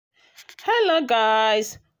Hello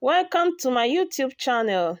guys, welcome to my YouTube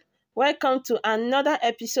channel. Welcome to another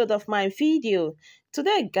episode of my video.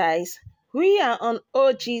 Today guys, we are on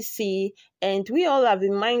OGC and we all have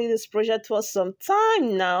been minding this project for some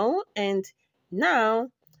time now, and now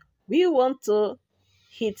we want to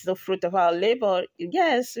hit the fruit of our labor.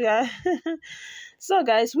 Yes, we are. So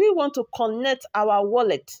guys, we want to connect our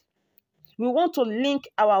wallet. We want to link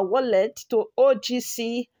our wallet to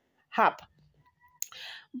OGC app.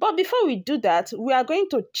 But before we do that, we are going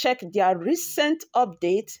to check their recent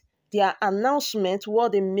update, their announcement,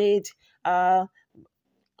 what they made, so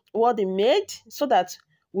that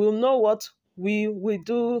we'll know what we will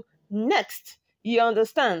do next. You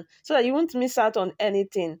understand? So that you won't miss out on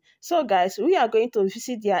anything. So guys, we are going to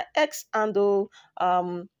visit their X handle.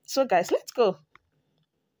 So guys, let's go.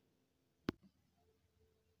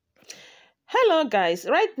 Hello guys,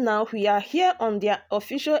 right now we are here on their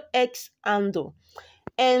official X handle.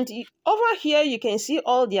 And over here, you can see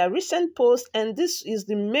all their recent posts, and this is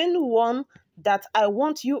the main one that I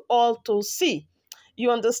want you all to see.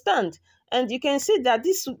 You understand? And you can see that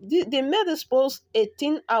they made this post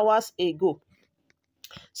 18 hours ago.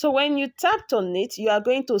 So when you tapped on it, you are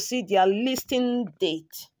going to see their listing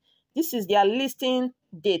date. This is their listing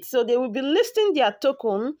date. So they will be listing their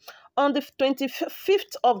token on the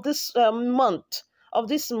 25th of this month.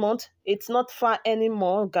 It's not far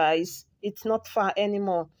anymore, guys. It's not far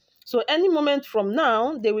anymore. So any moment from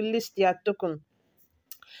now, they will list their token.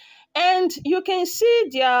 And you can see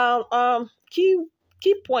their key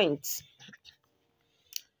points.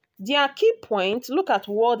 Their key points, look at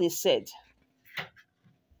what they said.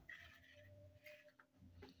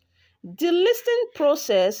 The listing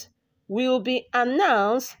process will be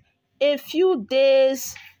announced a few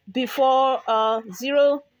days before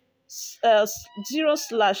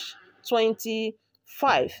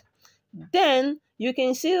 0/25. Then you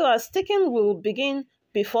can see that staking will begin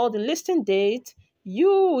before the listing date.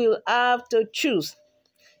 You will have to choose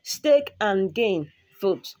stake and gain,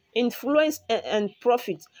 vote, influence and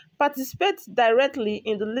profit, participate directly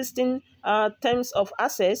in the listing terms of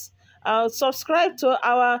access, subscribe to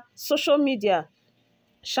our social media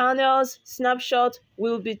channels. Snapshot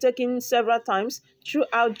will be taken several times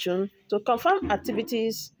throughout June to confirm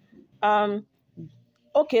activities.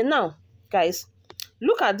 Okay, now guys,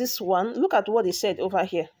 look at this one. Look at what they said over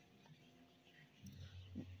here.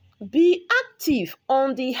 Be active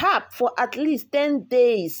on the app for at least 10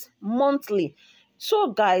 days monthly.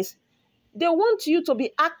 So guys, they want you to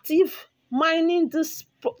be active mining this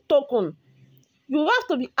token. You have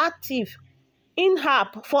to be active in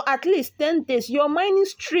app for at least 10 days. Your mining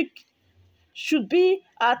streak should be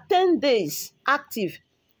 10 days active.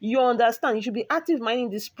 You understand? You should be active mining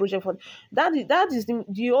this project. That is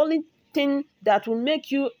the only thing that will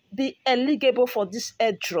make you be eligible for this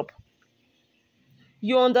airdrop.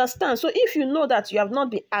 You understand? So if you know that you have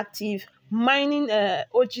not been active mining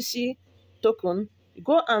OGC token,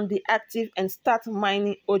 go and be active and start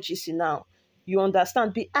mining OGC now. You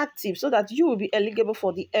understand? Be active so that you will be eligible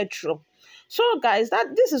for the airdrop. So guys,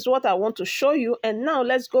 this is what I want to show you. And now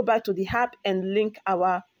let's go back to the app and link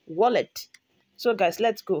our wallet. So guys,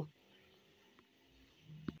 let's go.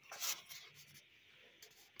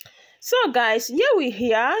 So guys, here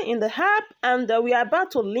we are in the app, and we are about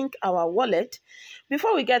to link our wallet.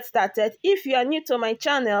 Before we get started, if you are new to my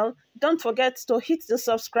channel, don't forget to hit the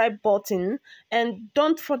subscribe button, and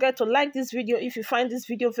don't forget to like this video if you find this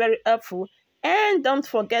video very helpful, and don't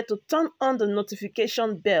forget to turn on the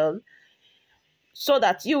notification bell so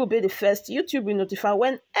that you will be the first. YouTube will notify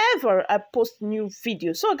whenever I post new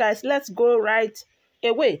videos. So guys, let's go right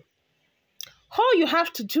away. All you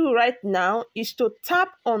have to do right now is to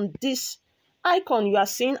tap on this icon you are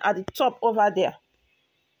seeing at the top over there.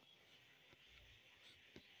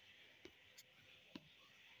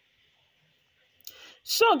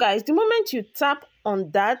 So guys, the moment you tap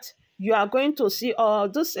on that, you are going to see all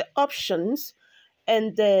those options,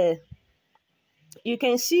 and you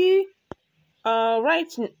can see right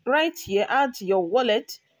here, add your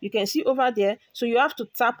wallet. You can see over there, so you have to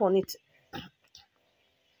tap on it.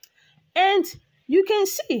 And you can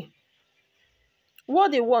see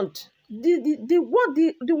what they want. The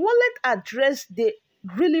wallet address they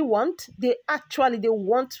really want, they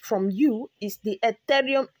want from you is the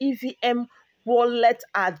Ethereum EVM wallet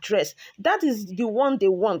address. That is the one they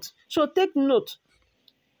want. So take note.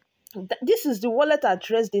 This is the wallet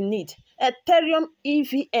address they need. Ethereum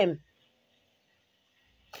EVM.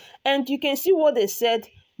 And you can see what they said.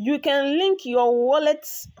 You can link your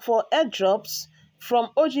wallets for airdrops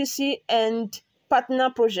from OGC and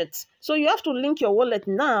partner projects. So you have to link your wallet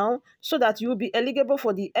now so that you'll be eligible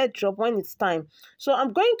for the airdrop when it's time. So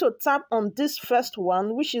I'm going to tap on this first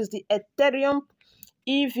one, which is the Ethereum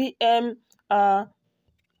EVM.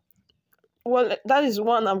 Well, that is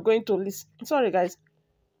one I'm going to list. Sorry, guys.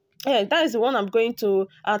 Yeah, that is the one I'm going to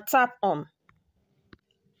tap on.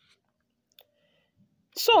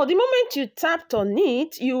 So the moment you tapped on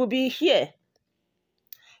it, you will be here.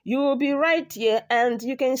 You will be right here, and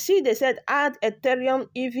you can see they said add Ethereum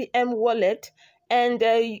EVM wallet, and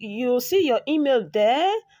you'll see your email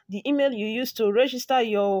there, the email you used to register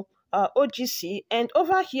your OGC. And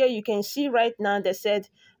over here, you can see right now they said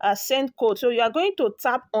send code. So you are going to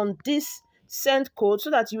tap on this send code so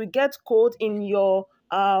that you will get code in your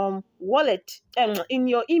wallet, in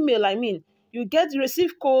your email. I mean, you get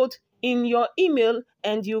receive code in your email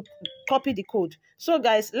and you copy the code. So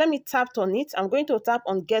guys, let me tap on it. I'm going to tap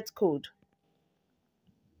on get code.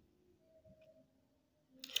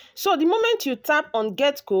 So the moment you tap on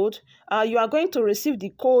get code, you are going to receive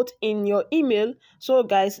the code in your email. So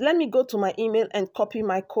guys, let me go to my email and copy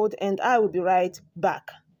my code, and I will be right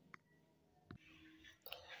back.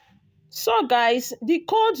 So guys, the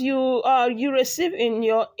code you receive in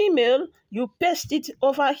your email, you paste it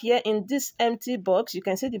over here in this empty box. You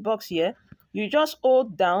can see the box here. You just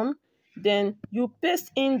hold down, then you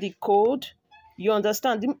paste in the code. You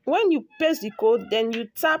understand? When you paste the code, then you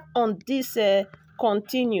tap on this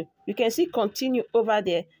continue. You can see continue over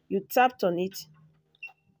there. You tapped on it.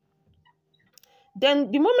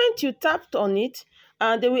 Then the moment you tapped on it,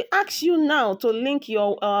 they will ask you now to link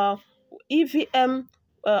your EVM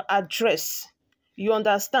address. You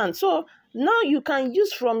understand? So now you can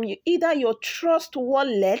use from either your Trust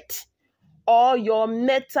Wallet or your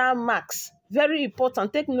MetaMask. Very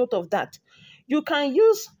important. Take note of that. You can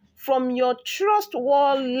use from your Trust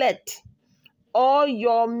Wallet or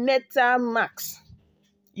your MetaMask.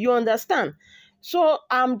 You understand? So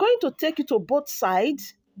I'm going to take you to both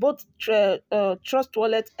sides, both Trust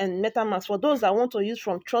Wallet and MetaMask. For those that want to use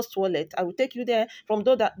from Trust Wallet, I will take you there. From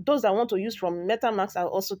those that want to use from MetaMask, I'll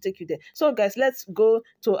also take you there. So guys, let's go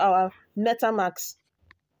to our MetaMask.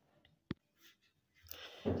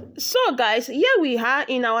 So guys, here we are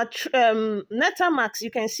in our MetaMask.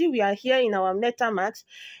 You can see we are here in our MetaMask,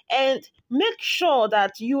 and make sure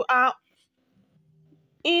that you are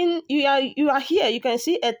here. You can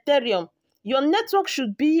see Ethereum. Your network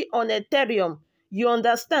should be on Ethereum. You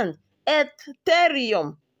understand?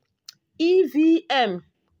 Ethereum, EVM,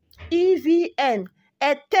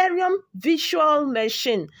 Ethereum virtual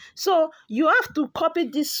machine. So you have to copy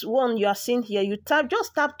this one you are seeing here. You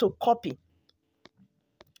just tap to copy.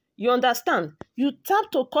 You understand? You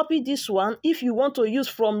tap to copy this one if you want to use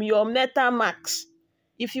from your MetaMask.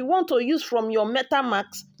 If you want to use from your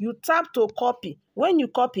MetaMask, you tap to copy. When you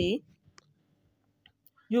copy,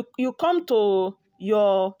 you come to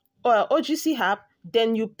your OGC app,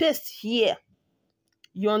 then you paste here.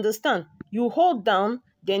 You understand? You hold down,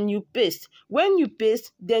 then you paste. When you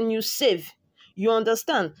paste, then you save. You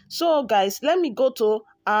understand? So guys, let me go to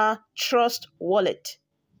our Trust Wallet.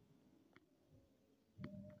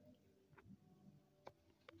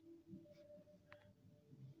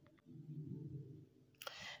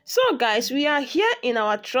 So guys, we are here in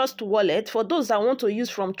our Trust Wallet. For those that want to use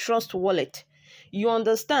from Trust Wallet, you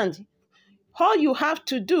understand? All you have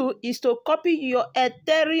to do is to copy your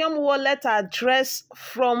Ethereum wallet address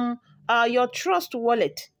from your Trust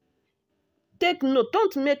Wallet. Take note,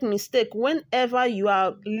 don't make mistake whenever you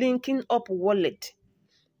are linking up wallet.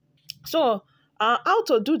 So how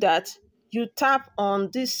to do that? You tap on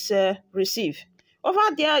this receive.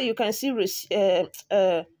 Over there you can see over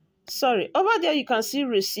there you can see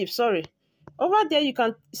receive. Over there you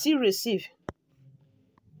can see receive.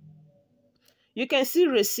 You can see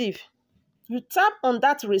receive. You tap on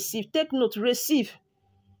that receive. Take note, receive.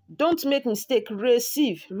 Don't make mistake.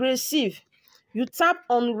 Receive. You tap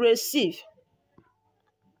on receive.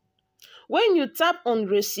 When you tap on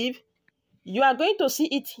receive, you are going to see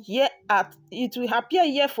it here it will appear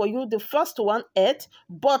here for you, the first one at,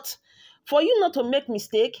 but for you not to make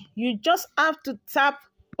mistake, you just have to tap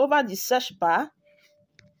over the search bar.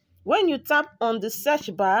 When you tap on the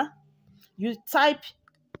search bar, you type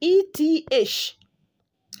ETH.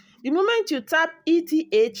 The moment you tap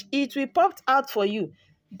ETH, it will pop out for you.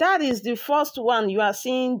 That is the first one you are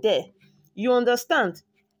seeing there. You understand?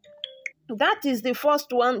 That is the first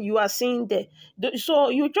one you are seeing there. So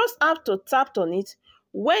you just have to tap on it.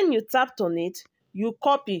 When you tapped on it, you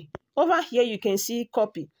copy. Over here, you can see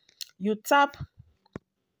copy. You tap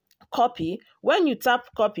copy. When you tap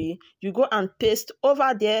copy, you go and paste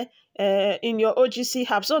over there in your OGC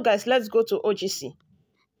app. So guys, let's go to OGC.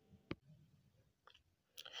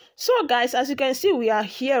 So guys, as you can see, we are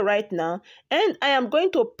here right now, and I am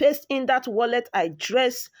going to paste in that wallet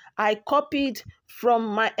address I copied from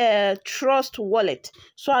my Trust wallet.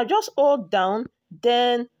 So I just hold down,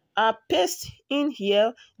 then paste in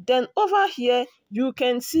here. Then over here, you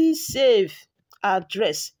can see save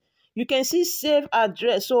address. You can see save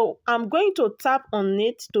address. So I'm going to tap on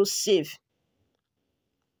it to save.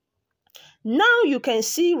 Now you can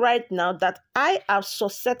see right now that I have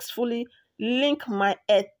successfully linked my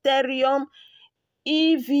Ethereum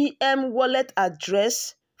EVM wallet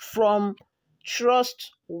address from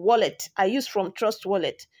Trust Wallet. I use from Trust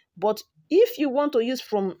Wallet. But if you want to use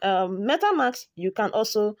from MetaMask, you can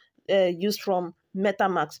also use from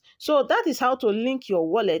MetaMask. So that is how to link your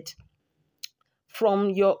wallet from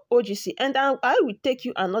your OGC. And I will take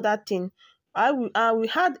you another thing. I will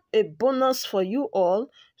add a bonus for you all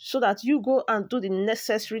so that you go and do the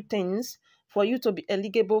necessary things for you to be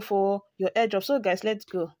eligible for your airdrop. So guys, let's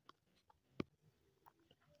go.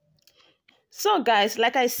 So guys,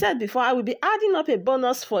 like I said before, I will be adding up a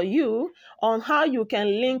bonus for you on how you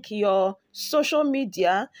can link your social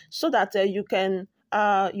media so that you can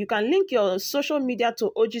link your social media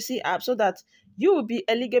to OGC app so that you will be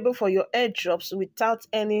eligible for your airdrops without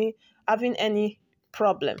having any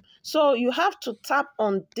problem. So you have to tap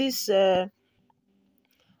on this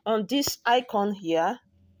icon here.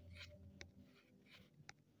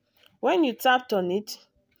 When you tapped on it,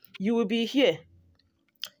 you will be here.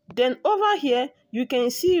 Then over here, you can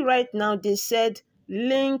see right now they said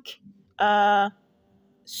link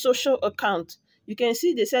social account. You can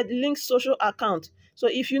see they said link social account. So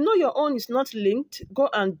if you know your own is not linked, go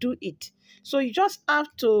and do it. So you just have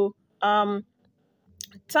to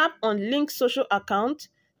tap on link social account.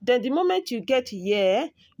 Then the moment you get here,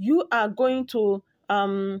 you are going to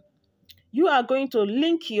link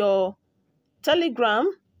your Telegram.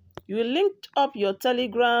 You linked up your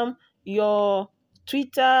Telegram, your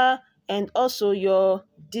Twitter, and also your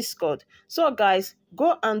Discord. So guys,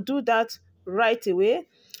 go and do that right away.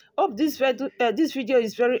 Hope this video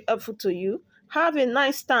is very helpful to you. Have a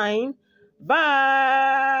nice time.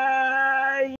 Bye.